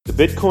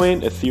Bitcoin,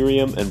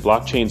 Ethereum, and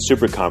Blockchain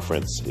Super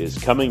Conference is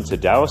coming to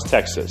Dallas,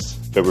 Texas,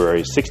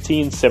 February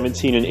 16,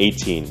 17, and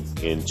 18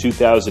 in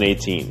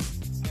 2018.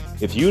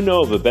 If you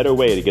know of a better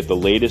way to get the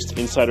latest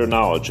insider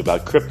knowledge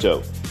about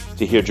crypto,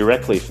 to hear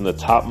directly from the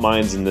top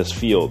minds in this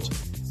field,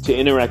 to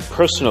interact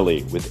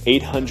personally with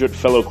 800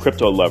 fellow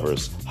crypto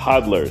lovers,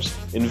 hodlers,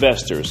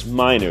 investors,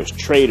 miners,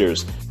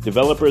 traders,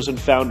 developers, and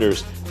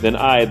founders, then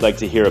I'd like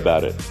to hear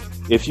about it.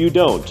 If you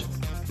don't,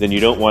 then you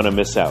don't want to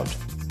miss out.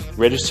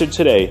 Register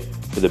today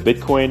for the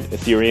Bitcoin,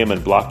 Ethereum,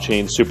 and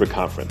Blockchain Super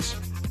Conference.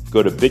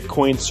 Go to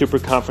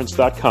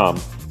bitcoinsuperconference.com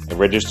and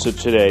register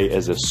today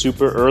as a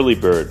super early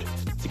bird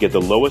to get the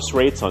lowest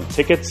rates on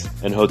tickets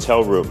and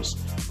hotel rooms.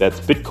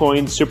 That's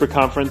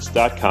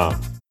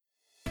bitcoinsuperconference.com.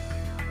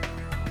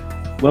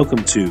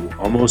 Welcome to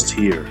Almost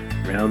Here,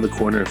 Round the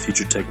Corner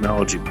Future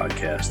Technology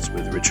Podcast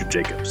with Richard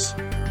Jacobs.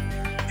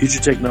 Future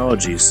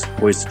technologies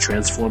poised to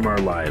transform our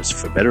lives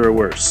for better or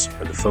worse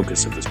are the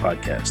focus of this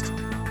podcast.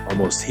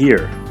 Almost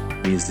Here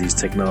means these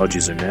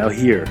technologies are now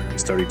here and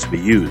starting to be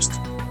used,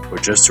 or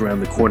just around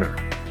the corner,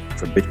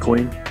 from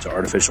Bitcoin to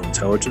artificial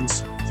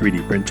intelligence,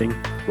 3D printing,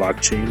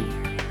 blockchain,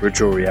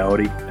 virtual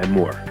reality, and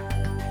more.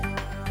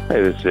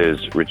 Hi, this is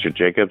Richard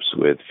Jacobs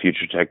with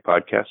Future Tech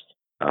Podcast.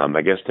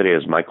 My guest today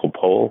is Michael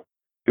Pohl.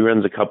 He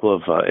runs a couple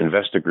of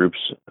investor groups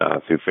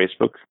through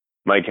Facebook.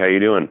 Mike, how you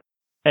doing?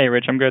 Hey,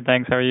 Rich, I'm good,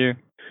 thanks. How are you?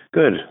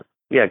 Good.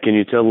 Yeah, can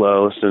you tell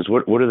listeners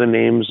what are the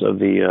names of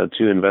the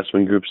two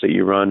investment groups that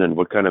you run, and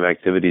what kind of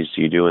activities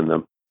do you do in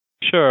them?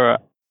 Sure. A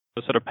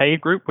sort of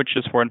paid group, which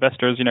is for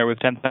investors, with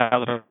 10,000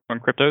 on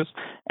cryptos,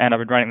 and I've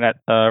been running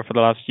that for the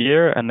last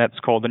year, and that's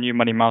called the New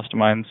Money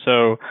Mastermind.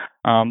 So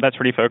that's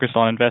really focused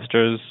on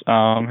investors who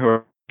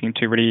are looking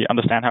to really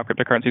understand how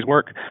cryptocurrencies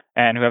work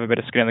and who have a bit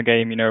of skin in the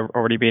game,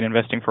 already been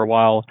investing for a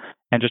while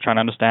and just trying to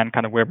understand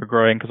kind of where we're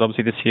growing, because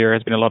obviously this year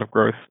has been a lot of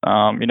growth,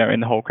 in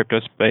the whole crypto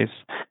space.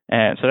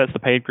 And so that's the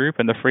paid group,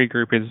 and the free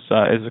group is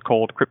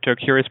called Crypto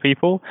Curious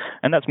People,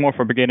 and that's more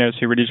for beginners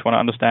who really just want to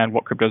understand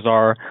what cryptos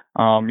are,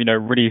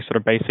 really sort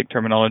of basic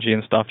terminology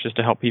and stuff, just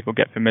to help people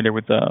get familiar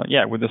with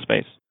the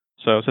space.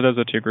 So those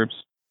are two groups.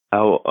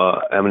 How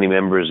many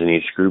members in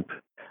each group?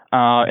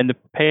 In the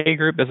pay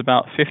group, there's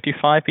about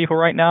 55 people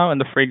right now,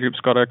 and the free group's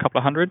got a couple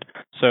of hundred.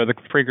 So the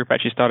free group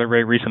actually started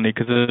very recently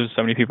because there's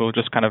so many people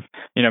just kind of,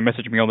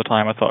 messaging me all the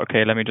time. I thought,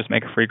 okay, let me just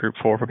make a free group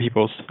for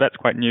people. So that's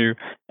quite new.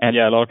 And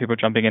yeah, a lot of people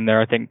jumping in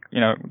there. I think,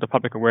 the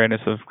public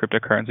awareness of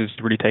cryptocurrencies is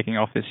really taking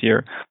off this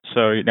year.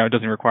 So, it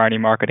doesn't require any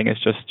marketing.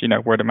 It's just,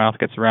 word of mouth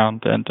gets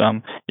around. And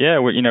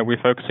we're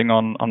focusing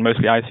on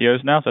mostly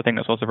ICOs now. So I think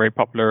that's also a very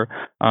popular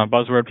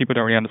buzzword. People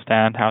don't really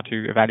understand how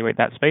to evaluate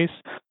that space.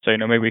 So,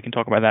 maybe we can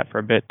talk about that for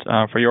a bit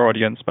for your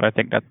audience. But I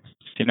think that's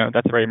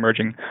a very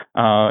emerging,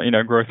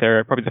 growth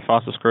area, probably the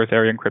fastest growth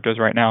area in cryptos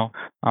right now,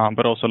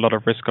 but also a lot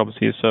of risk,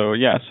 obviously. So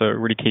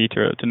really key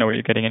to know what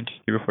you're getting into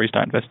before you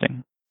start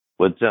investing.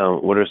 What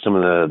are some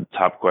of the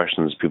top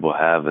questions people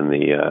have in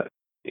the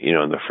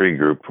in the free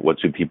group? Are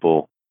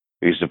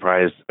you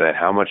surprised at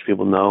how much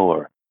people know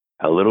or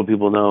how little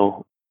people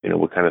know?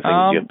 What kind of things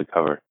do you have to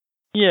cover?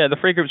 Yeah, the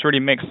free group's really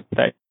mixed.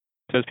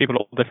 There's people at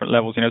all different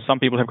levels. Some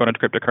people have gone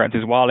into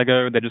cryptocurrencies a while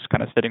ago. They're just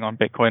kind of sitting on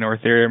Bitcoin or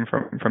Ethereum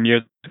from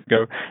years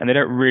ago, and they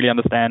don't really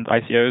understand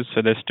ICOs,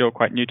 so they're still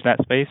quite new to that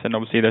space. And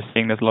obviously, they're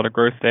seeing there's a lot of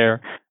growth there,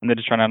 and they're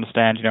just trying to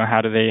understand,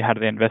 how do they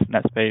invest in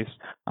that space?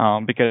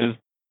 Because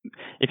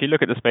if you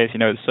look at the space,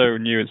 it's so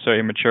new, it's so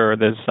immature.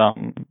 There's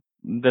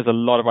a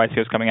lot of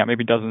ICOs coming out,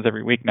 maybe dozens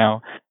every week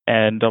now,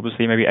 and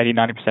obviously maybe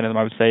 80-90% of them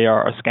I would say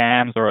are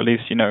scams, or at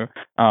least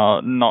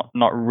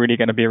not really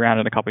going to be around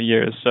in a couple of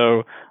years.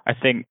 So I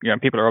think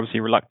people are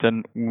obviously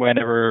reluctant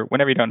whenever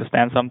you don't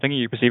understand something,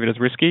 you perceive it as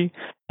risky,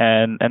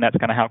 and that's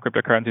kind of how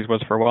cryptocurrencies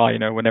was for a while.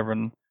 When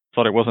everyone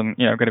thought it wasn't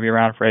going to be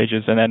around for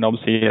ages, and then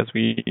obviously as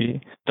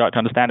we start to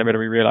understand it better,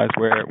 we realize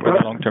where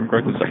the long-term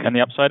growth is and the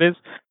upside is.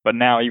 But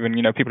now even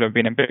people who have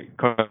been in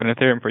Bitcoin and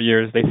Ethereum for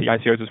years, they see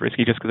ICOs as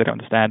risky just because they don't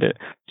understand it.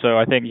 So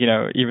I think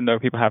even though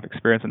people have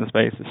experience in the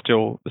space, it's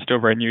still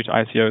very new to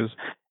ICOs.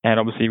 And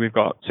obviously we've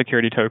got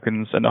security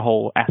tokens and the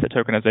whole asset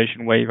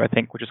tokenization wave, I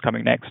think, which is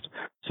coming next.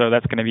 So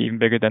that's going to be even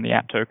bigger than the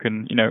app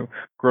token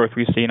growth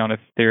we've seen on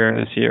Ethereum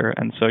this year.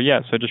 And so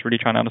just really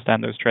trying to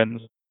understand those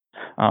trends.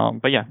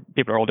 But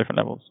people are all different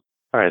levels.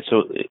 All right,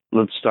 so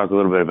let's talk a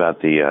little bit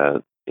about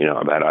the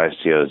about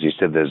ICOs. You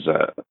said there's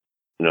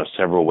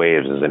several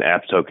waves. There's an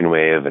app token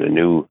wave and a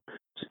new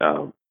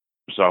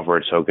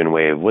software token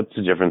wave. What's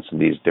the difference in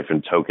these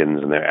different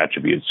tokens and their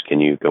attributes? Can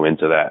you go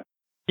into that?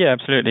 Yeah,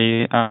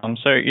 absolutely.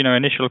 So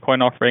initial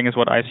coin offering is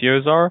what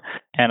ICOs are,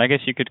 and I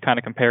guess you could kind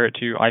of compare it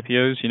to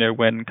IPOs.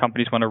 When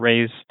companies want to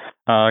raise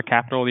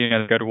capital, they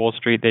go to Wall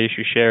Street, they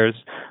issue shares.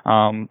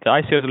 The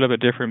ICO is a little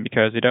bit different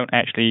because they don't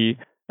actually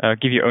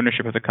give you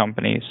ownership of the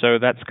company. So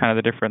that's kind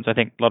of the difference. I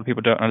think a lot of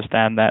people don't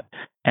understand that,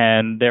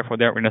 and therefore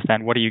they don't really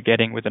understand what are you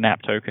getting with an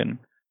app token.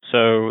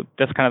 So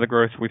that's kind of the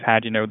growth we've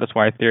had. That's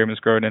why Ethereum has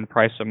grown in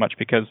price so much,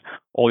 because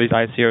all these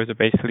ICOs are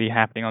basically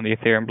happening on the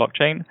Ethereum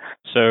blockchain.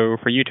 So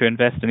for you to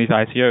invest in these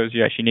ICOs,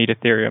 you actually need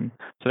Ethereum.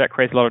 So that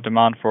creates a lot of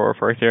demand for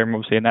Ethereum,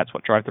 obviously, and that's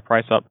what drives the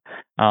price up.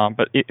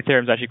 But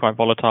Ethereum is actually quite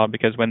volatile,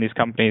 because when these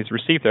companies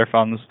receive their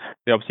funds,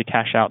 they obviously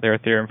cash out their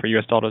Ethereum for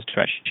US dollars to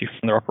actually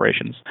fund their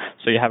operations.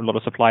 So you have a lot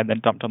of supply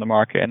then dumped on the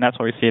market, and that's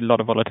why we see a lot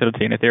of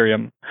volatility in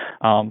Ethereum.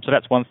 So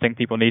that's one thing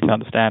people need to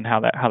understand how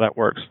that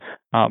works.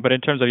 But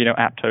in terms of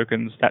app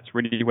tokens, that's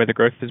really where the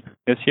growth is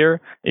this year.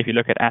 If you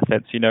look at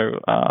assets,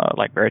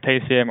 like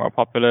Veritasium or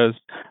Populous,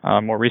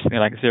 more recently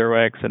like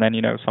 0x, and then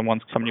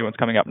some new ones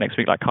coming up next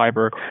week like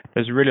Kyber.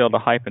 There's really a lot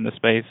of hype in the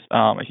space.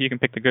 If you can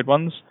pick the good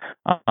ones,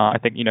 I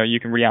think you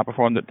can really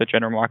outperform the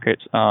general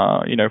market.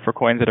 For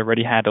coins that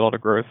already had a lot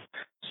of growth.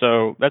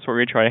 So that's what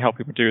we try to help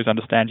people do, is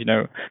understand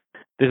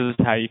this is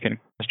how you can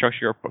structure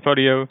your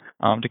portfolio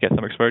to get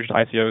some exposure to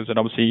ICOs, and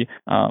obviously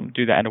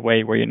do that in a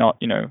way where you're not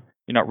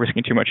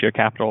risking too much of your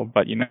capital,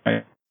 but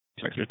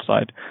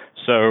side.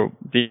 So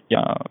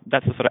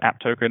that's the sort of app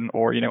token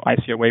or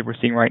ICO wave we're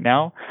seeing right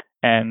now.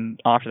 And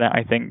after that,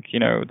 I think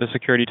the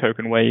security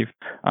token wave,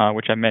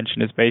 which I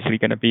mentioned, is basically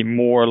going to be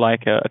more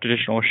like a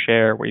traditional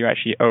share, where you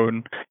actually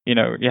own, you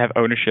have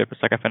ownership.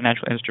 It's like a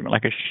financial instrument,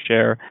 like a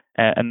share,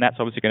 and that's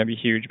obviously going to be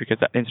huge, because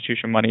that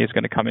institutional money is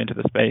going to come into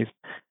the space.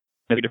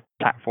 There's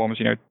platforms,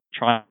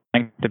 trying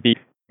to beat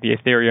the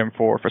Ethereum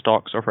for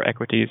stocks or for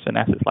equities and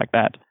assets like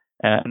that.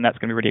 And that's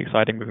going to be really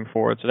exciting moving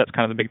forward. So that's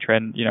kind of the big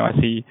trend, I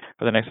see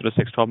for the next sort of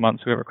 6-12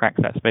 months. Whoever cracks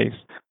that space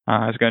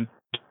is going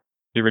to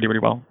do really, really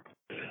well.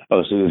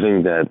 Oh, so you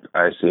think that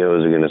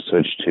ICOs are going to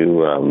switch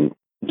to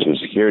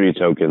security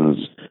tokens,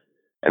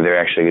 and they're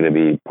actually going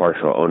to be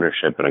partial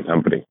ownership in a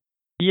company?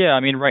 Yeah, I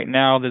mean, right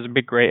now there's a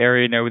big gray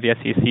area, with the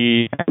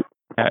SEC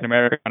in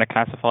America trying to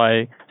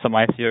classify some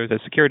ICOs as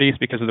securities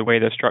because of the way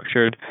they're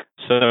structured.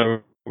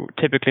 So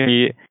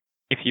typically,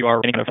 if you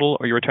are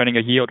or you're returning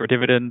a yield or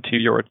dividend to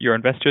your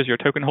investors, your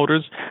token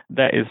holders,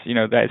 that is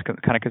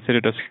kind of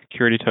considered a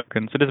security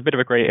token. So there's a bit of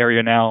a gray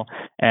area now,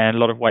 and a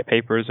lot of white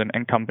papers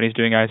and companies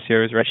doing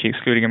ICOs are actually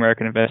excluding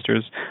American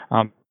investors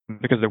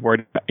because they're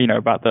worried,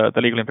 about the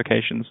legal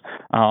implications.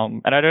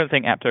 And I don't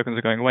think app tokens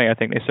are going away. I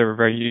think they serve a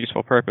very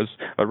useful purpose.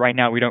 But right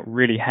now, we don't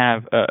really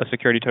have a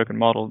security token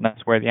model, and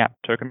that's where the app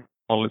token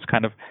model has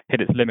kind of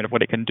hit its limit of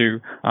what it can do.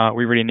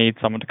 We really need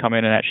someone to come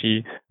in and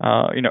actually,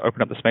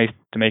 open up the space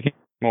to make it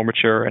more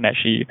mature, and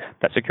actually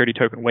that security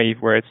token wave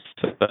where it's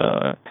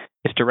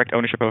direct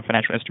ownership of a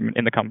financial instrument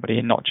in the company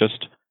and not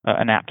just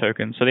an app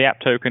token. So the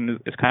app token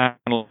is kind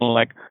of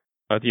like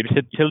the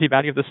utility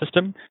value of the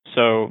system.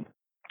 So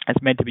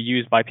it's meant to be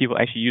used by people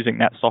actually using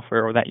that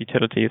software or that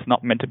utility. It's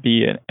not meant to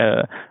be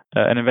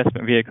an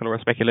investment vehicle or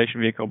a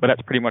speculation vehicle, but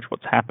that's pretty much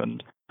what's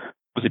happened.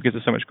 Because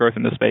there's so much growth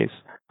in the space,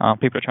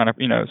 people are trying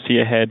to, see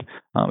ahead.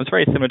 It's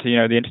very similar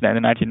to, the internet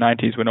in the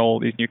 1990s when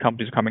all these new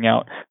companies were coming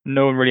out.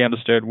 No one really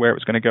understood where it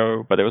was going to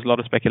go, but there was a lot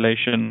of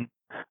speculation.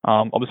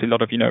 Obviously, a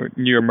lot of,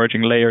 new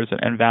emerging layers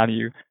and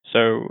value.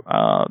 So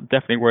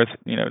definitely worth,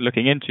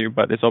 looking into.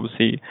 But there's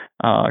obviously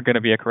going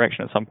to be a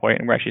correction at some point,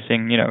 and we're actually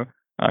seeing,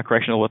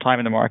 correction all the time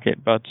in the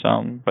market. But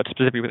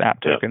specifically with app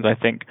tokens, I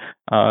think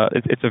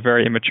it's a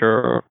very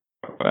immature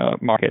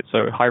market.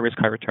 So high risk,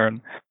 high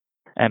return.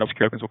 And obviously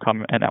tokens will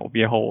come, and that will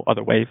be a whole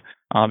other wave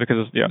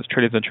because there's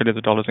trillions and trillions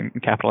of dollars in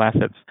capital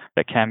assets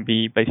that can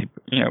be basically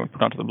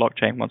put onto the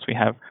blockchain once we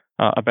have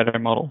a better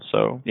model.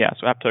 So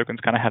so app tokens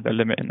kind of have their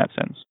limit in that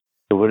sense.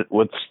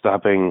 What's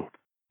stopping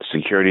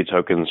security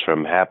tokens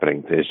from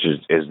happening?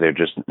 Is there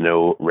just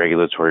no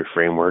regulatory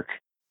framework?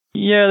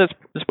 Yeah,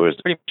 that's pretty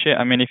much it.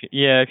 I mean, if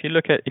you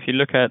look at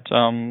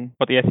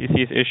what the SEC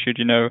has issued,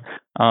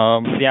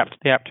 the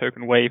app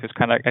token wave has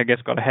kind of, I guess,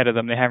 got ahead of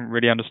them. They haven't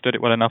really understood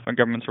it well enough, and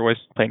governments are always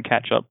playing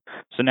catch up.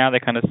 So now they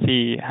kind of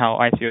see how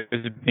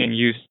ICOs are being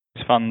used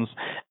as funds,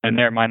 and in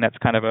their mind that's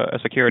kind of a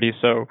security.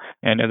 So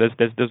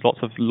there's lots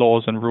of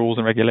laws and rules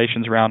and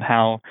regulations around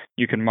how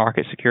you can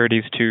market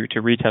securities to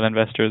retail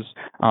investors.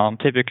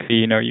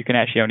 Typically, you can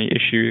actually only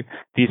issue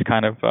these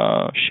kind of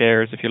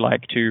shares, if you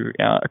like, to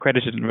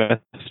accredited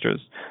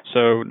investors.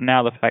 So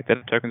now the fact that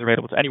tokens are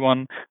available to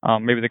anyone,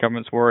 maybe the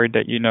government's worried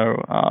that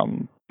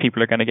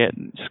people are going to get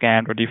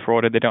scammed or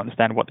defrauded. They don't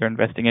understand what they're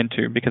investing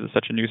into because it's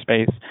such a new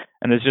space,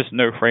 and there's just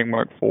no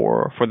framework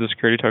for the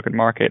security token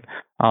market.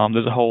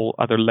 There's a whole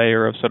other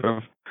layer of sort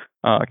of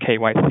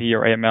KYC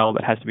or AML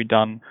that has to be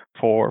done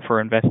for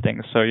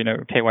investing. So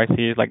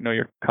KYC is like know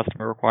your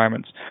customer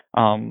requirements,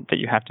 that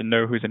you have to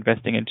know who's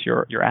investing into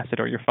your asset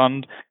or your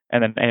fund,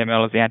 and then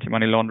AML is the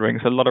anti-money laundering.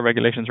 So a lot of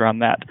regulations around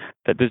that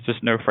there's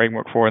just no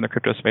framework for in the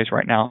crypto space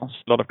right now.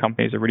 So a lot of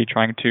companies are really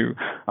trying to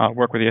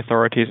work with the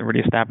authorities and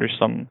really establish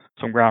some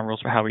ground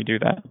rules for how we do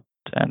that.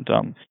 And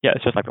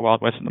it's just like the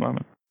Wild West at the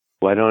moment.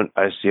 Why don't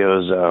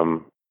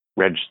ICOs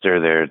register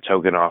their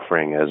token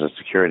offering as a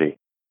security?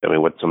 I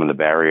mean, what's some of the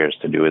barriers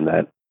to doing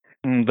that?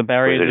 The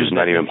barriers are just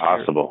not even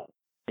possible.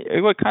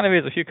 Well, it kind of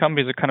is. A few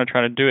companies are kind of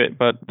trying to do it,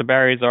 but the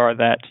barriers are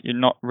that you're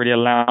not really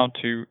allowed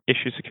to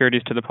issue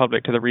securities to the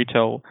public, to the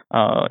retail,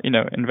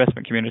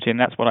 investment community, and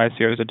that's what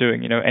ICOs are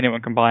doing.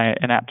 Anyone can buy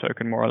an app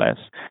token, more or less.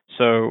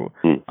 So,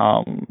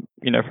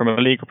 from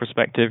a legal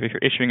perspective, if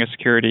you're issuing a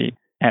security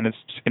and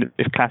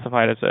it's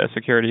classified as a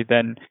security,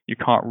 then you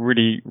can't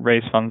really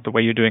raise funds the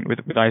way you're doing with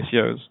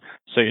ICOs.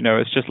 So,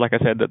 it's just like I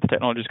said, that the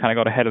technology's kind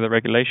of got ahead of the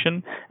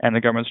regulation, and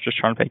the government's just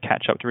trying to play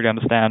catch up to really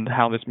understand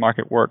how this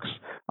market works,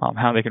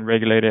 how they can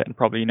regulate it, and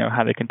probably,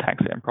 how they can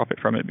tax it and profit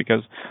from it,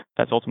 because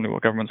that's ultimately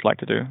what governments like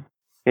to do.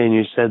 And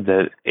you said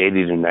that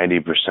 80 to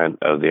 90%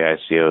 of the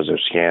ICOs are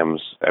scams.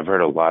 I've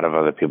heard a lot of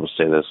other people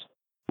say this.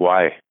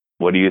 Why?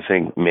 What do you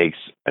think makes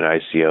an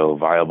ICO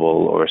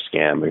viable or a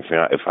scam?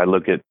 If I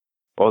look at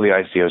all the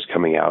ICOs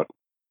coming out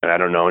and I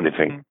don't know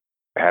anything,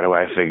 how do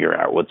I figure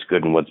out what's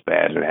good and what's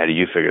bad, and how do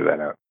you figure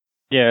that out?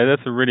 Yeah,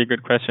 that's a really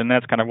good question.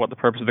 That's kind of what the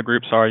purpose of the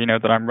groups are,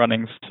 that I'm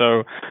running.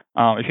 So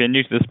if you're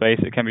new to the space,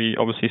 it can be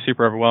obviously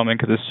super overwhelming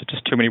because there's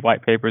just too many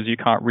white papers. You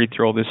can't read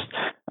through all this,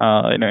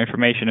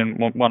 information,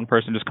 and one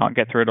person just can't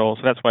get through it all.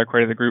 So that's why I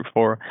created the group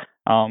for.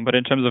 But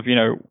in terms of,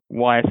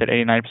 why I said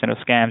 89% of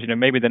scams,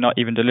 maybe they're not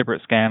even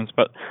deliberate scams,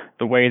 but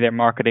the way they're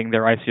marketing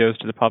their ICOs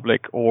to the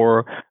public,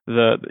 or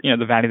the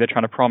value they're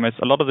trying to promise,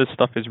 a lot of this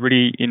stuff is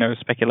really,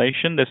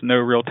 speculation. There's no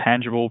real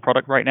tangible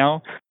product right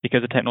now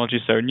because the technology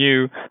is so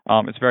new.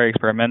 It's very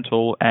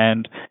experimental,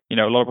 and,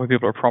 a lot of what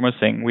people are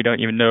promising, we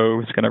don't even know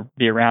it's going to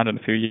be around in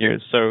a few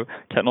years. So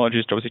technology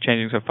is obviously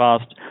changing so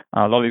fast.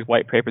 A lot of these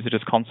white papers are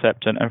just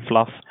concept and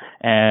fluff,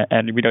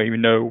 and we don't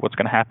even know what's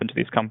going to happen to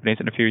these companies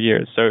in a few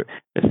years. So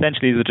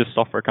essentially, these are just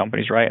software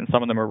companies, right? And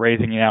some of them are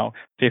raising now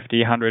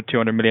 $50, $100,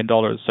 $200 million.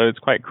 So it's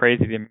quite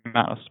crazy the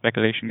amount of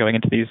speculation going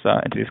into these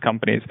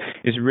companies.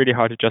 It's really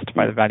hard to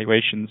justify the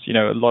valuations.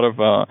 A lot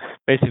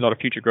of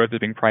future growth is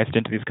being priced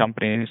into these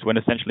companies when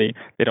essentially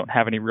they don't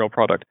have any real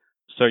product.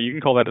 So you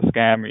can call that a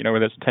scam,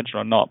 whether it's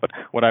intentional or not. But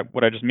what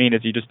I just mean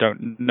is you just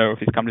don't know if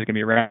these companies are going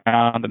to be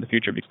around in the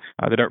future because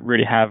they don't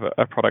really have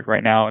a product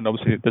right now. And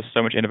obviously there's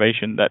so much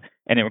innovation that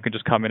anyone can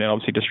just come in and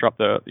obviously disrupt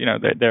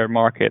their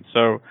market.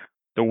 So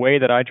the way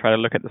that I try to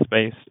look at the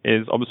space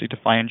is obviously to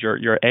find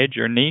your edge,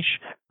 your niche.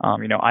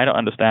 I don't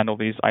understand all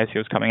these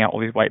ICOs coming out,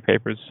 all these white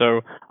papers.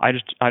 So I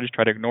just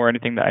try to ignore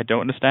anything that I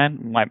don't understand.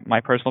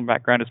 My personal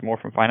background is more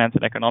from finance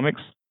and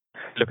economics.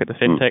 Look at the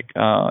fintech,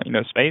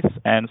 space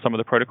and some of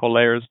the protocol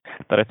layers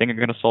that I think are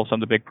going to solve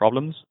some of the big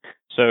problems.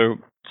 So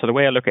the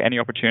way I look at any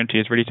opportunity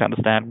is really to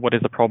understand what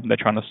is the problem they're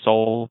trying to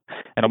solve.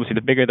 And obviously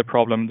the bigger the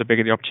problem, the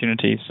bigger the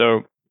opportunity.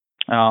 So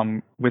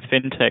with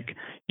fintech,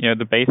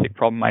 the basic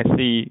problem I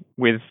see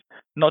with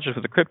not just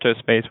with the crypto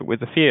space, but with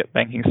the fiat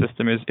banking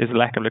system is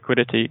lack of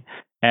liquidity.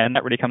 And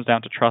that really comes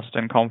down to trust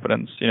and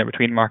confidence,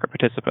 between market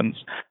participants.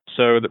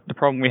 So the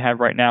problem we have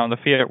right now in the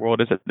fiat world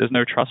is that there's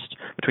no trust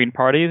between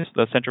parties.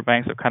 The central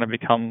banks have kind of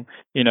become,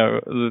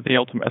 the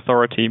ultimate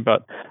authority,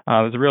 but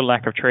there's a real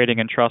lack of trading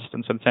and trust.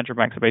 And so the central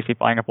banks are basically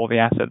buying up all the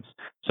assets.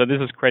 So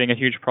this is creating a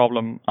huge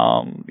problem,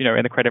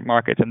 in the credit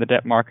markets and the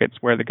debt markets,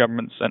 where the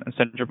governments and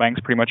central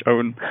banks pretty much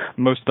own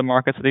most of the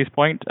markets at this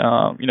point,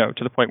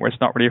 to the point where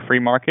it's not really a free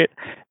market.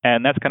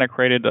 And that's kind of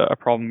created a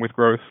problem with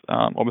growth.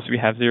 Obviously, we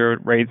have zero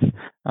rates,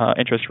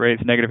 interest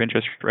rates, negative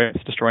interest rates,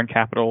 destroying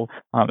capital.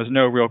 There's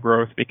no real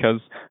growth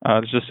because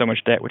there's just so much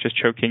debt, which is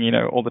choking,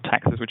 all the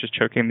taxes, which is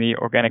choking the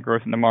organic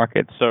growth in the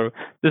market. So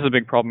this is a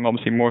big problem,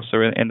 obviously more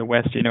so in the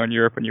West, in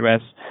Europe and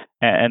US.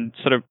 And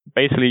sort of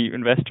basically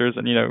investors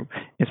and,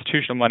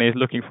 institutional money is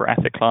looking for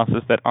asset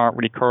classes that aren't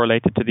really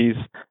correlated to these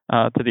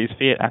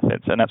fiat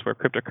assets. And that's where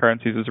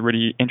cryptocurrencies is a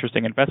really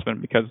interesting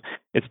investment because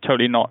it's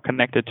totally not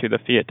connected to the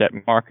fiat debt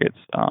markets.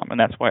 And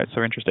that's why it's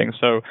so interesting.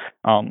 So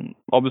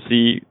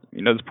obviously,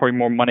 there's probably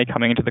more money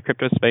coming into the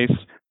crypto space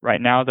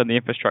right now than the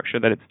infrastructure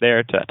that it's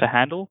there to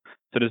handle.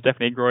 So there's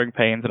definitely growing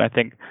pains, and I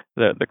think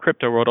the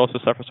crypto world also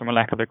suffers from a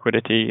lack of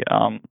liquidity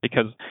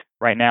because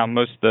right now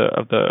most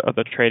of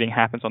the trading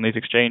happens on these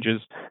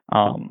exchanges,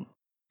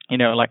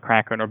 like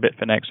Kraken or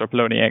Bitfinex or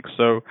Poloniex.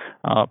 So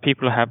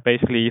people have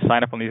basically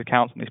signed up on these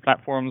accounts on these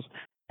platforms,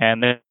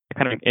 and they're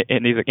kind of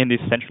in these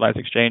centralized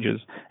exchanges.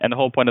 And the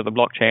whole point of the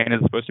blockchain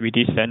is supposed to be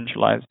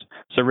decentralized.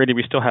 So really,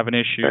 we still have an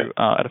issue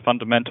at a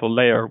fundamental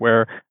layer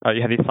where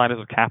you have these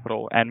silos of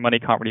capital, and money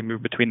can't really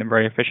move between them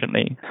very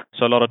efficiently.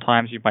 So a lot of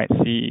times you might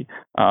see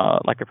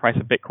like the price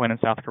of Bitcoin in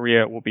South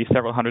Korea will be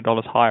several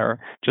 $100s higher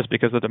just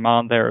because the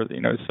demand there, is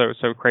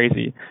so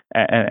crazy.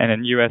 And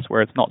in US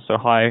where it's not so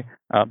high,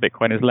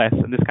 Bitcoin is less.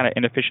 And this kind of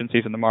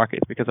inefficiencies in the market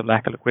is because of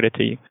lack of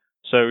liquidity.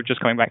 So just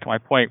coming back to my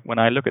point, when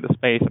I look at the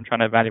space, I'm trying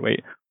to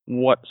evaluate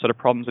what sort of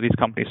problems are these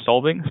companies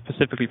solving,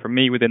 specifically for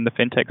me within the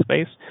fintech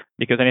space,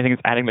 because anything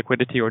that's adding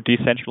liquidity or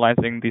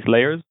decentralizing these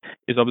layers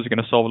is obviously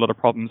going to solve a lot of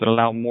problems that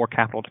allow more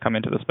capital to come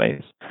into the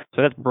space.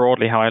 So that's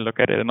broadly how I look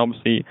at it. And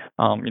obviously,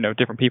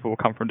 different people will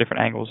come from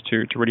different angles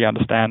to really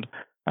understand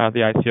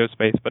the ICO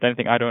space. But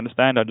anything I don't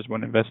understand, I just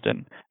won't invest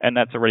in. And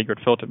that's a really good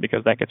filter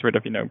because that gets rid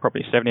of,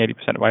 probably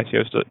 70-80% of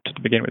ICOs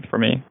to begin with for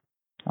me.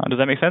 Does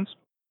that make sense?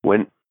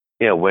 When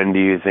do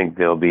you think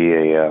there'll be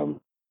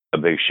a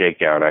big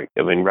shakeout?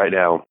 I mean, right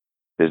now,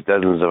 there's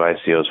dozens of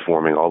ICOs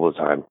forming all the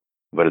time,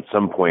 but at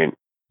some point,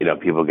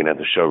 people are going to have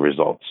to show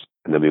results,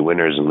 and there'll be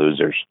winners and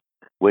losers.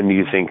 When do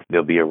you think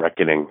there'll be a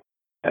reckoning,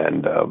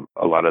 and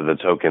a lot of the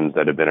tokens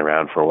that have been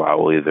around for a while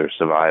will either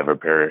survive or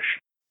perish?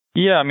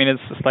 Yeah, I mean,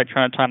 it's just like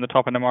trying to time the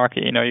top in the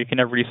market. You can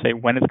never really say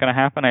when it's going to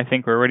happen. I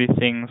think we're already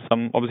seeing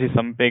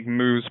some big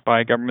moves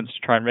by governments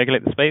to try and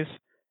regulate the space.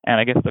 And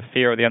I guess the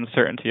fear or the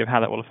uncertainty of how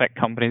that will affect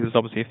companies is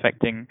obviously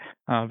affecting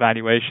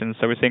valuations.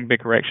 So we're seeing big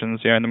corrections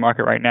in the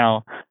market right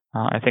now.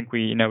 I think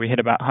we hit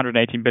about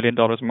 $118 billion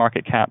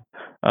market cap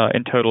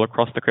in total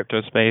across the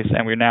crypto space,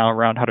 and we're now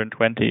around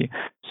 120.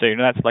 So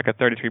that's like a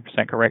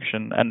 33%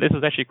 correction, and this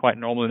is actually quite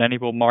normal in any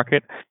bull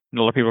market. A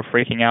lot of people are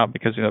freaking out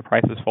because the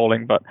price is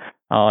falling, but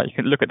you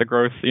can look at the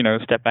growth.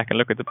 Step back and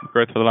look at the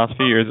growth for the last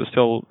few years. It's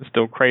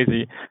still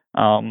crazy.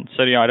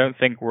 So I don't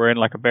think we're in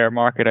like a bear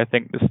market. I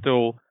think there's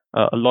still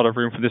a lot of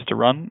room for this to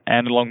run,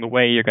 and along the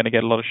way you're going to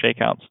get a lot of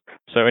shakeouts.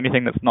 So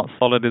anything that's not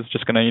solid is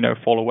just going to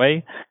fall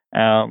away.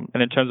 And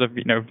in terms of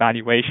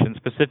valuation,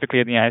 specifically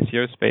in the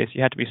ICO space,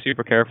 you have to be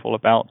super careful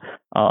about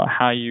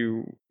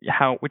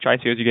which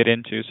ICOs you get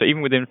into. So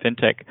even within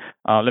fintech,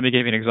 let me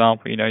give you an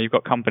example. You've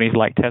got companies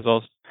like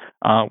Tezos,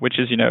 which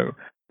is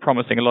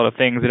promising a lot of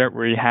things. They don't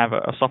really have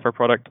a software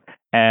product,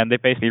 and they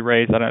basically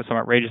raised, some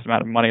outrageous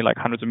amount of money, like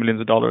hundreds of millions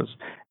of dollars.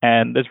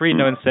 And there's really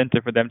no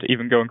incentive for them to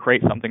even go and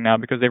create something now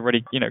because they've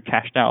already,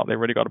 cashed out. They've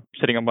already got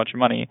sitting on a bunch of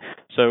money.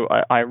 So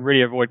I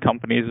really avoid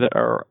companies that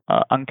are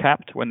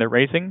uncapped when they're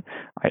raising.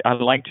 I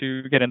like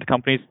to get into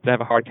companies that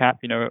have a hard cap,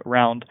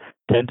 around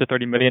 $10 to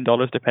 $30 million,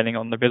 depending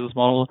on the business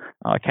model.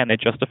 Can they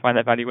justify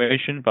that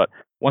valuation? But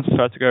once it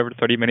starts to go over to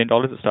 $30 million,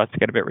 it starts to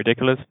get a bit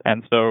ridiculous.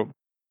 And so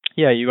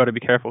yeah, you got to be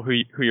careful who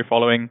you're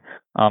following.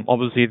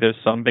 Obviously, there's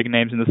some big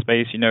names in the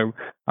space.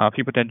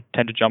 People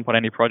tend to jump on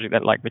any project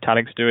that like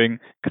Vitalik's doing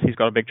because he's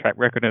got a big track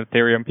record in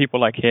Ethereum. People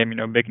like him,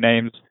 big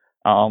names.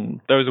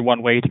 Those are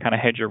one way to kind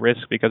of hedge your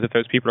risk, because if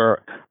those people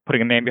are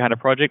putting a name behind a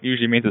project,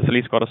 usually means it's at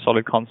least got a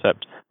solid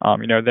concept.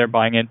 They're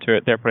buying into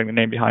it, they're putting the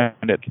name behind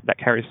it, that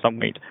carries some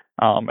weight.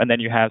 And then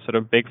you have sort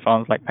of big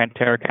funds like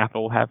Pantera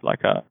Capital have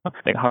like a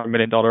 $100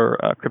 million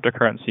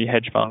cryptocurrency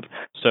hedge fund.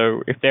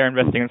 So if they're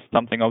investing in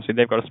something, obviously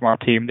they've got a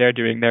smart team, they're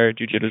doing their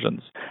due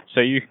diligence. So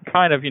you can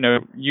kind of,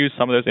 use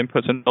some of those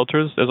inputs and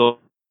filters. There's a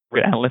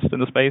great analyst in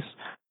the space,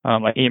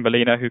 like Ian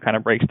Bellina, who kind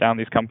of breaks down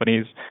these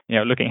companies,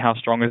 looking how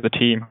strong is the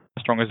team,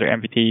 how strong is their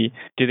MVP,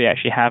 do they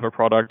actually have a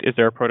product, is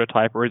there a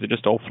prototype, or is it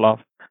just all fluff?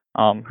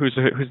 Who's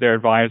their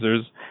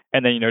advisors,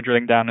 and then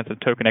drilling down into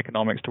token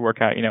economics to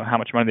work out how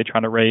much money they're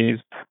trying to raise,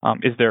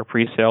 is there a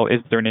pre-sale,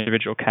 is there an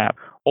individual cap?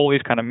 All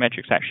these kind of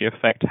metrics actually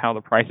affect how the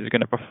price is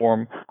going to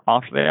perform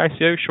after the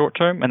ICO, short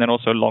term, and then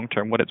also long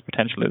term, what its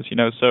potential is.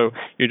 So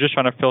you're just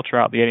trying to filter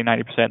out the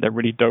 80-90% that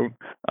really don't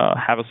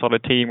have a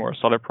solid team or a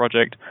solid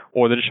project,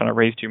 or they're just trying to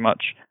raise too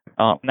much.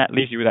 And that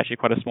leaves you with actually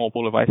quite a small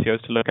pool of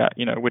ICOs to look at,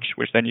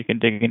 which then you can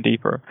dig in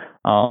deeper.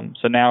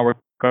 So now we're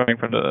going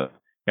from the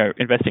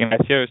investing in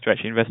ICOs to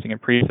actually investing in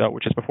pre-sale,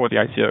 which is before the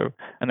ICO.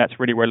 And that's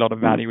really where a lot of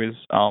value is,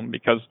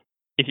 because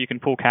if you can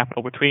pool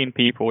capital between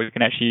people, you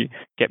can actually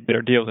get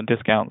better deals and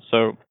discounts.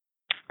 So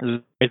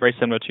it's very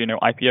similar to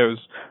IPOs.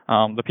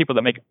 The people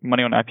that make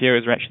money on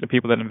IPOs are actually the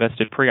people that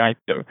invested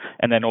pre-IPO,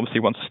 and then obviously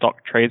once the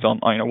stock trades on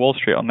Wall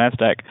Street, on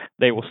Nasdaq,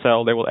 they will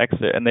sell, they will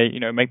exit, and they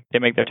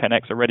make their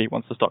 10x already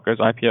once the stock goes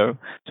IPO.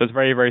 So it's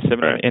very, very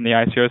similar in the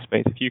ICO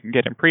space. If you can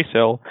get in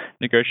pre-sale,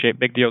 negotiate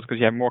big deals because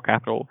you have more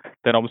capital,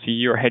 then obviously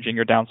you're hedging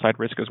your downside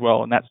risk as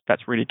well, and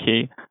that's really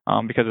key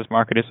because this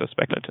market is so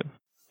speculative.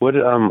 What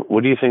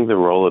do you think the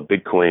role of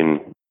Bitcoin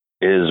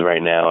is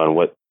right now, and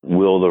what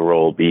will the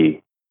role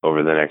be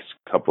over the next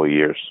couple of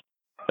years?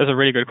 That's a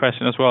really good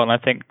question as well, and I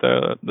think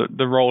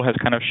the role has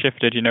kind of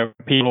shifted.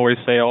 People always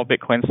say, "Oh,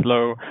 Bitcoin's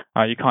slow.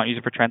 You can't use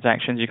it for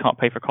transactions. You can't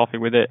pay for coffee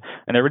with it,"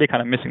 and they're really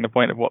kind of missing the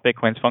point of what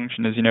Bitcoin's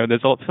function is.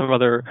 There's lots of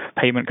other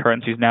payment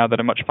currencies now that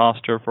are much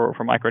faster for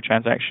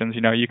microtransactions.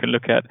 You can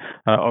look at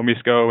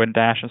Omisco and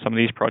Dash and some of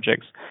these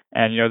projects,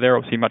 and they're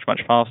obviously much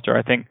faster.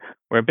 I think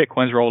where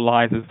Bitcoin's role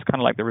lies is kind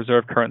of like the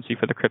reserve currency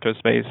for the crypto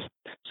space.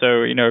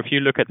 So, if you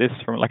look at this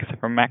from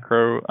a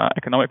macro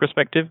economic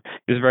perspective,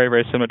 it's very,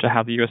 very similar to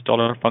how the US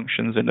dollar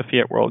functions in the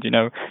fiat world.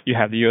 You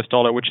have the US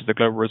dollar, which is the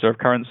global reserve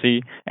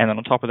currency, and then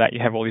on top of that, you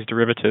have all these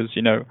derivatives,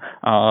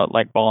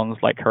 like bonds,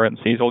 like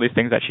currencies, all these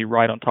things actually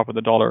ride on top of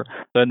the dollar.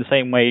 So in the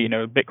same way,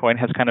 Bitcoin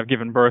has kind of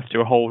given birth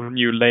to a whole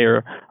new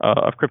layer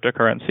of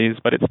cryptocurrencies,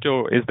 but it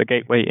still is the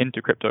gateway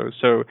into crypto.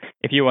 So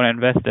if you want to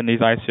invest in these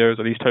ICOs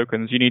or these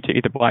tokens, you need to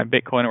either buy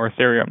Bitcoin or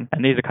Ethereum,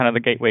 and these are kind of the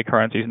gateway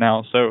currencies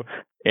now. So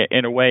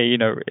in a way,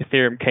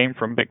 Ethereum came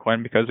from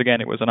Bitcoin because,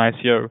 again, it was an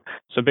ICO.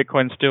 So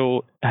Bitcoin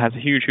still has a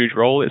huge, huge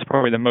role. It's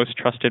probably the most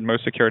trusted,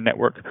 most secure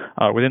network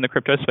within the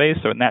crypto space.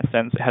 So in that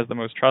sense, it has the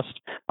most trust,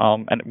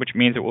 and which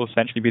means it will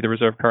essentially be the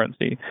reserve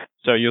currency.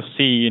 So you'll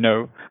see,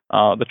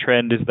 the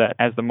trend is that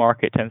as the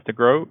market tends to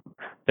grow,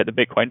 that the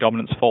Bitcoin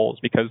dominance falls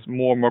because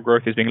more and more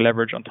growth is being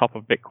leveraged on top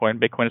of Bitcoin.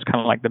 Bitcoin is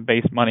kind of like the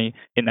base money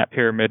in that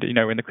pyramid, in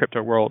the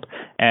crypto world.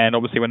 And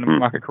obviously when the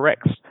market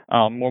corrects,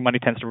 more money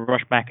tends to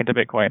rush back into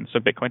Bitcoin. So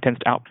Bitcoin tends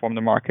to outperform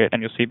the market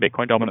and you'll see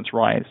Bitcoin dominance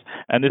rise.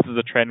 And this is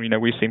a trend,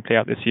 we've seen play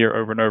out this year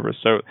over and over.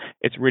 So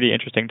it's really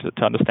interesting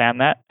to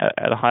understand that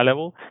at a high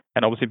level.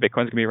 And obviously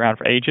Bitcoin's going to be around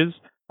for ages.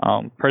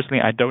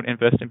 Personally, I don't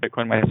invest in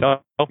Bitcoin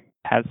myself. It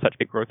has such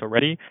big growth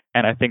already,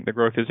 and I think the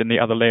growth is in the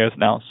other layers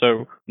now.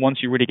 So once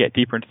you really get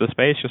deeper into the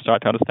space, you'll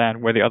start to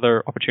understand where the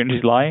other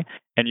opportunities lie,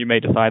 and you may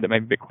decide that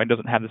maybe Bitcoin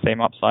doesn't have the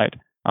same upside.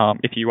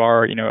 If you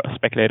are, a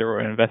speculator or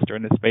an investor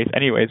in this space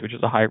anyways, which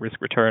is a high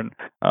risk return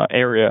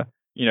area,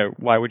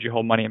 why would you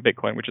hold money in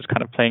Bitcoin, which is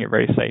kind of playing it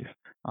very safe?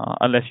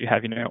 Unless you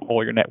have,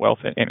 all your net wealth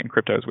in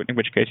cryptos, in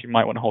which case you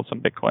might want to hold some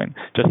Bitcoin,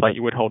 just like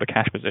you would hold a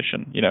cash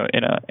position,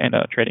 in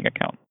a trading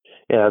account.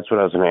 Yeah, that's what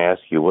I was going to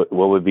ask you.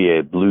 What would be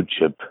a blue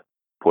chip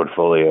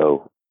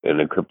portfolio in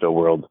the crypto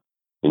world,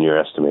 in your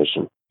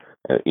estimation?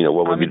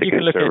 What would be the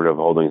conservative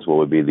holdings? What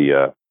would be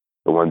the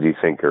ones you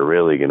think are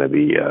really going to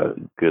be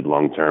good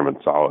long term and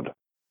solid?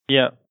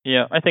 Yeah.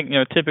 I think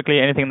typically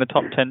anything in the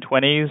top 10,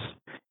 20s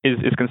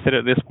is considered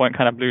at this point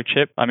kind of blue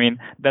chip. I mean,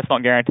 that's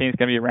not guaranteeing it's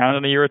going to be around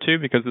in a year or two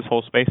because this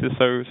whole space is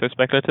so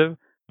speculative.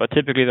 But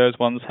typically those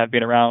ones have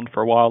been around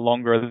for a while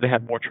longer. They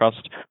have more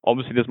trust.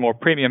 Obviously, there's more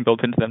premium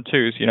built into them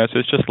too. So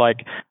it's just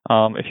like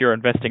if you're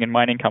investing in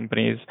mining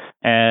companies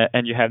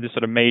and you have this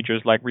sort of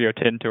majors like Rio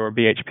Tinto or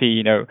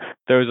BHP,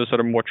 those are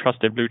sort of more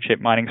trusted blue chip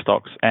mining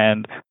stocks,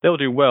 and they'll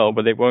do well,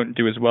 but they won't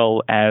do as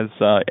well as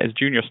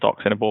junior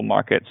stocks in a bull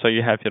market. So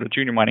you have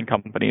junior mining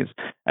companies,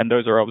 and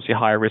those are obviously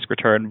higher risk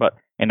return, but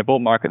in a bull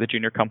market, the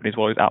junior companies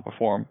will always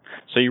outperform.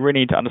 So you really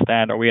need to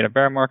understand, are we in a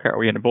bear market? Are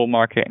we in a bull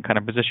market? And kind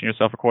of position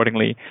yourself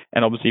accordingly.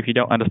 And obviously, if you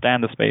don't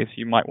understand the space,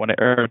 you might want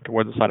to err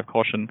towards the side of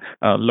caution,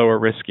 lower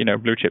risk,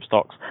 blue chip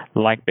stocks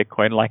like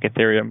Bitcoin, like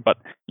Ethereum. But,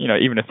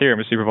 even Ethereum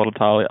is super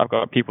volatile. I've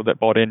got people that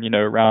bought in,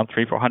 around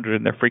 300-400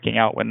 and they're freaking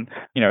out when,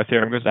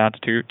 Ethereum goes down to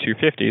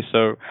 250.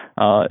 So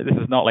this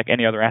is not like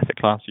any other asset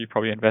class you've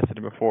probably invested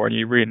in before. And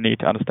you really need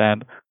to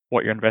understand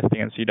what you're investing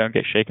in so you don't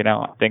get shaken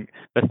out. I think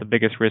that's the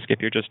biggest risk.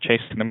 If you're just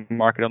chasing the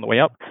market on the way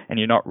up and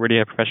you're not really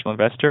a professional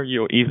investor,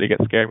 you'll easily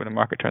get scared when the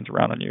market turns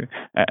around on you.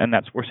 And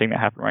we're seeing that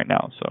happen right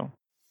now. So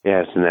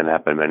yeah, I've seen that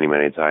happen many,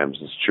 many times.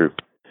 It's true.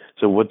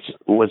 So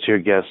what's your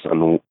guess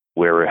on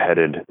where we're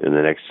headed in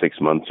the next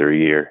 6 months or a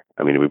year?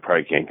 I mean, we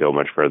probably can't go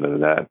much further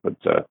than that, but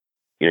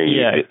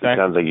exactly. It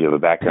sounds like you have a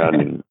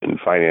background in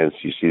finance.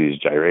 You see these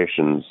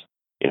gyrations.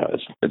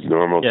 It's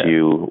normal to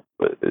you.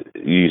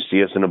 You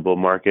see us in a bull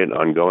market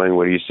ongoing.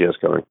 Where do you see us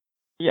going?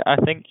 Yeah, I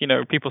think,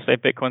 people say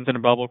Bitcoin's in a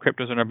bubble,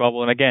 crypto's in a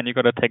bubble. And again, you've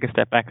got to take a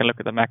step back and look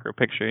at the macro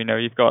picture.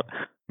 You've got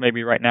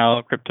maybe right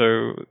now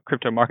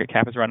crypto market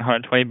cap is around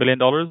 $120 billion.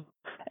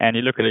 And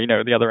you look at,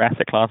 the other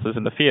asset classes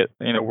in the fiat,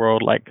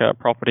 world, like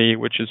property,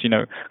 which is,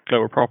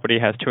 global property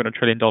has $200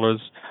 trillion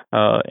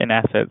in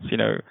assets.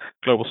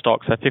 Global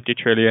stocks have 50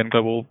 trillion.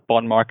 Global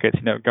bond markets,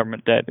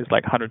 government debt is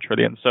like 100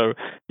 trillion. So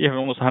you have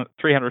almost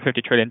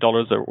 $350 trillion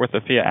worth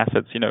of fiat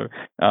assets,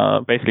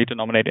 basically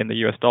denominated in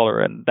the US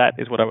dollar. And that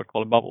is what I would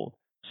call a bubble.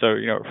 So,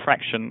 a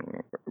fraction,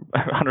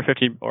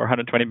 150 or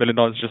 $120 billion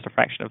is just a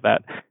fraction of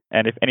that.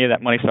 And if any of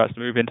that money starts to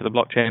move into the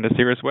blockchain in a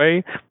serious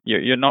way,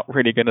 you're not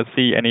really going to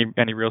see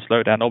any real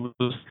slowdown.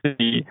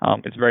 Obviously,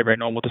 it's very, very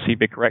normal to see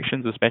big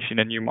corrections, especially in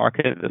a new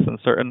market that's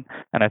uncertain.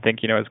 And I think,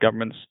 as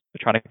governments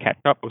are trying to catch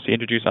up, we'll see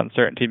introduce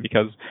uncertainty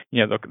because,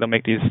 they'll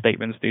make these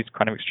statements, these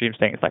kind of extreme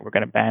statements like we're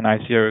going to ban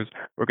ICOs,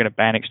 we're going to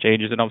ban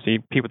exchanges. And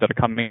obviously, people that are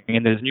coming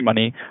in, there's new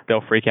money,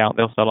 they'll freak out,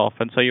 they'll sell off.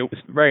 And so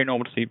it's very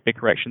normal to see big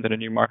corrections in a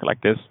new market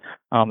like this.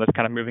 That's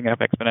kind of moving up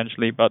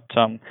exponentially. But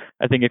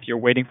I think if you're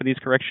waiting for these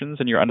corrections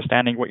and you're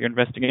understanding what you're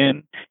investing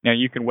in,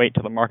 you can wait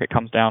till the market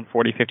comes down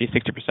 40, 50,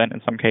 60%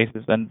 in some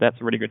cases, then that's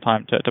a really good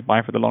time to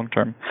buy for the long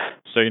term.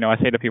 So, I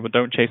say to people,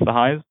 don't chase the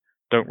highs,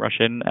 don't rush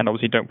in, and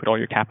obviously don't put all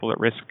your capital at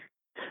risk.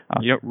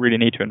 You don't really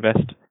need to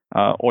invest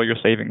all your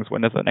savings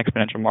when there's an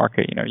exponential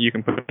market. You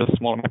can put a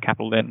small amount of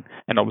capital in,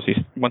 and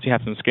obviously once you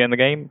have some skin in the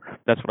game,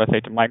 that's what I say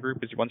to my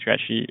group, is once you're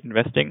actually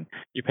investing,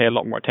 you pay a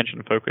lot more attention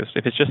and focus.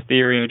 If it's just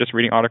theory and just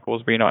reading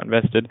articles but you're not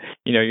invested,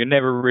 you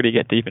never really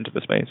get deep into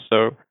the space.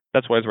 So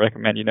that's what I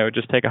recommend,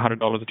 just take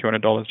 $100 or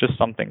 $200, just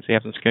something so you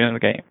have some skin in the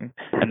game,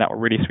 and that will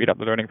really speed up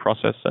the learning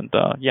process. And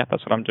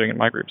that's what I'm doing in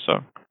my group. So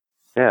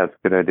yeah, it's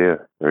a good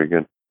idea. Very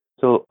good.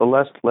 So the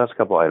last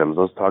couple items,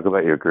 let's talk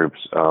about your groups.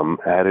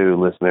 How do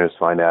listeners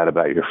find out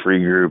about your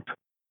free group?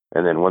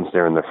 And then once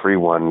they're in the free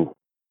one,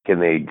 can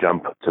they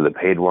jump to the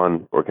paid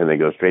one, or can they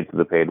go straight to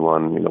the paid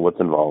one?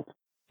 What's involved?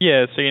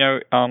 Yeah, so,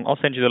 I'll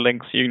send you the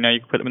links. You can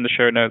put them in the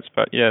show notes.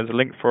 But, yeah, there's a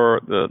link for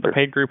the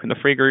paid group and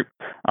the free group.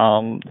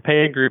 The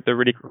paid group, the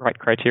really right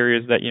criteria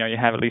is that, you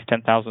have at least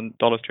 $10,000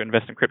 to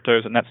invest in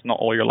cryptos, and that's not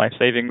all your life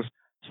savings.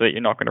 So so that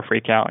you're not going to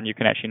freak out and you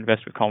can actually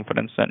invest with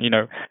confidence. And,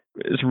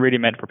 it's really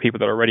meant for people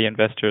that are already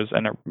investors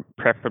and are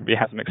preferably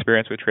have some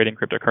experience with trading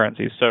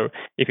cryptocurrencies. So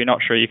if you're not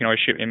sure, you can always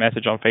shoot me a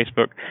message on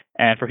Facebook.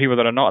 And for people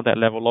that are not at that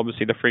level,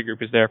 obviously the free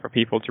group is there for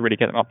people to really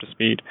get them up to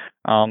speed.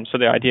 So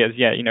the idea is,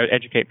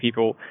 educate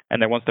people,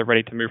 and then once they're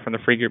ready to move from the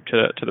free group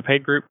to the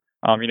paid group,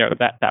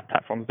 that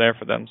platform's there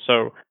for them.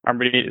 So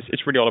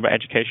it's really all about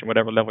education,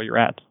 whatever level you're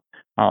at.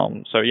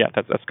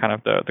 That's kind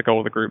of the goal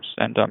of the groups.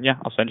 And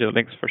I'll send you the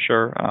links for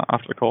sure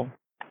after the call.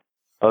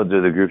 Oh,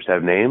 do the groups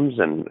have names?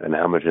 And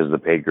how much is the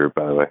paid group,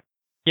 by the way?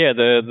 Yeah,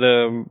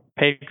 the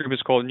paid group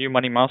is called New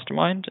Money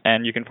Mastermind,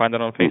 and you can find that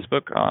on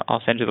Facebook.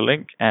 I'll send you the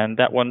link. And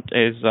that one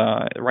is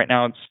right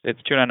now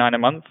it's $2.99 a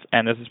month,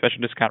 and there's a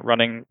special discount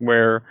running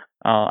where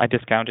I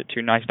discount it to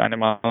 $99 a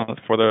month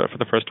for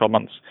the first 12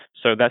 months.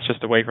 So that's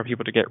just a way for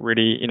people to get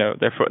really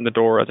their foot in the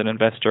door as an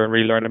investor and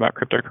really learn about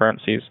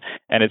cryptocurrencies.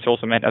 And it's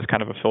also meant as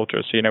kind of a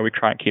filter. So we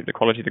try and keep the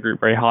quality of the group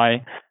very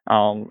high.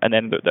 And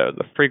then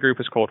the free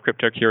group is called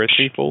Crypto Curious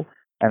People.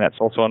 And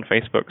that's also on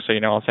Facebook. So,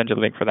 I'll send you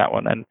the link for that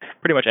one. And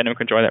pretty much anyone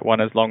can join that one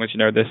as long as,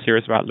 they're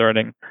serious about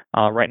learning.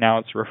 Right now,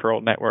 it's a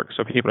referral network.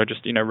 So people are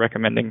just,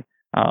 recommending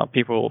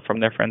people from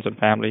their friends and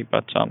family.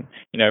 But,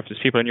 if there's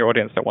people in your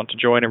audience that want to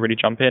join and really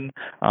jump in,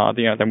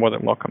 they're more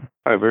than welcome.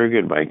 All right, very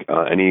good, Mike.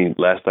 Any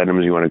last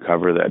items you want to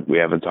cover that we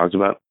haven't talked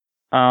about?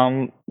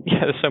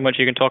 There's so much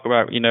you can talk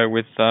about,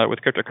 with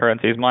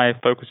cryptocurrencies. My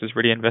focus is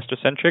really investor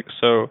centric.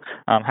 So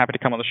I'm happy to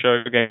come on the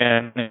show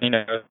again,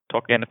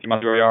 talk again a few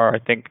months where we are. I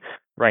think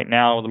right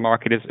now the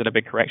market is in a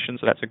big correction.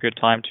 So that's a good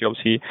time to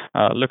obviously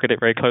look at it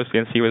very closely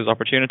and see where there's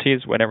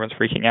opportunities. When everyone's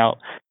freaking out,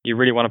 you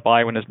really want to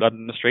buy when there's blood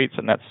in the streets.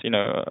 And that's,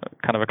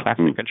 kind of a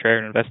classic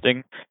contrarian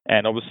investing.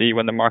 And obviously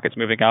when the market's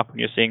moving up and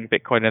you're seeing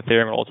Bitcoin and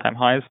Ethereum at all-time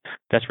highs,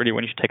 that's really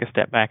when you should take a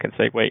step back and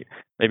say, wait,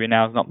 maybe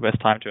now is not the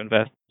best time to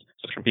invest.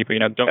 From people,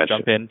 don't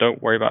jump in,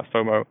 don't worry about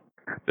FOMO.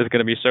 There's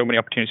going to be so many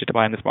opportunities to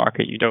buy in this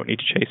market. You don't need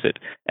to chase it.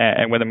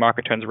 And when the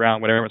market turns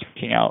around, when everyone's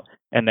freaking out,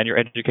 and then you're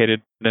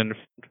educated, then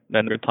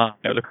good time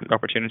look at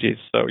opportunities.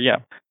 So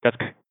that's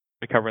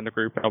we cover in the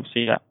group. And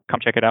obviously, come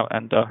check it out,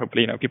 and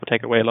hopefully, people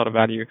take away a lot of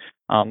value.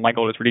 My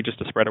goal is really just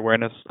to spread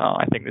awareness.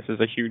 I think this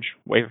is a huge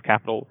wave of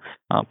capital.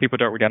 People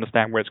don't really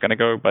understand where it's going to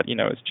go, but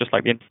it's just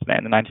like the internet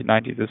in the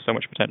 1990s. There's so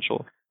much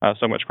potential,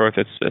 so much growth.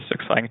 It's an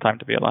exciting time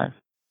to be alive.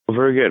 Well,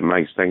 very good,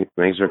 Mike.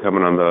 Thanks for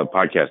coming on the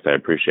podcast. I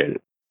appreciate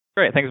it.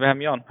 Great. Thanks for having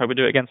me on. Hope we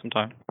do it again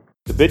sometime.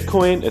 The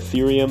Bitcoin,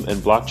 Ethereum,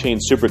 and Blockchain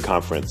Super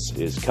Conference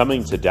is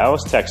coming to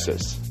Dallas,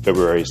 Texas,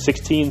 February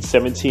 16,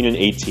 17, and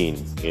 18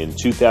 in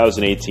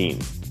 2018.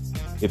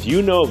 If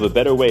you know of a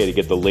better way to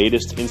get the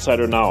latest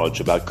insider knowledge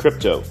about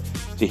crypto,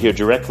 to hear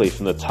directly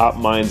from the top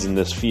minds in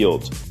this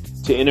field,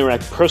 to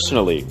interact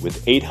personally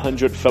with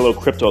 800 fellow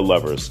crypto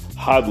lovers,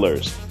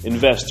 hodlers,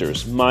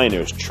 investors,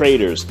 miners,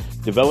 traders,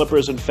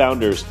 developers, and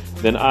founders,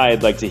 then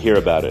I'd like to hear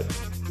about it.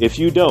 If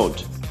you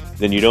don't,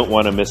 then you don't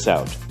want to miss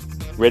out.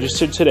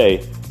 Register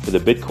today for the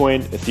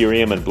Bitcoin,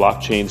 Ethereum, and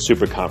Blockchain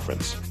Super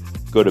Conference.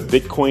 Go to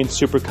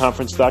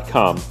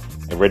bitcoinsuperconference.com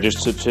and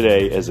register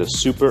today as a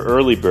super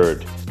early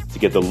bird to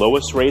get the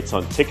lowest rates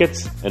on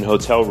tickets and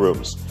hotel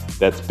rooms.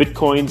 That's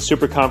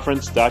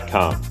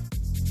bitcoinsuperconference.com.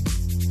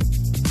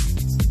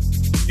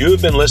 You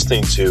have been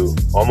listening to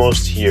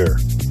Almost Here,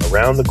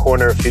 Around the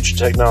Corner Future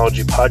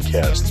Technology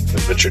podcast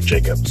with Richard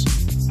Jacobs.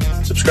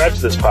 Subscribe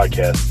to this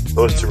podcast,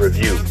 post a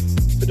review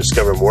to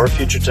discover more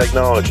future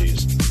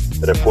technologies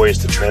that are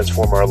poised to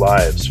transform our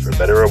lives for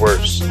better or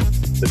worse,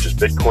 such as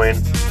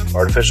Bitcoin,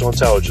 artificial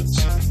intelligence,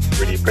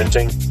 3D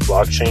printing,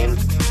 blockchain,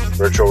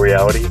 virtual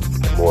reality,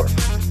 and more.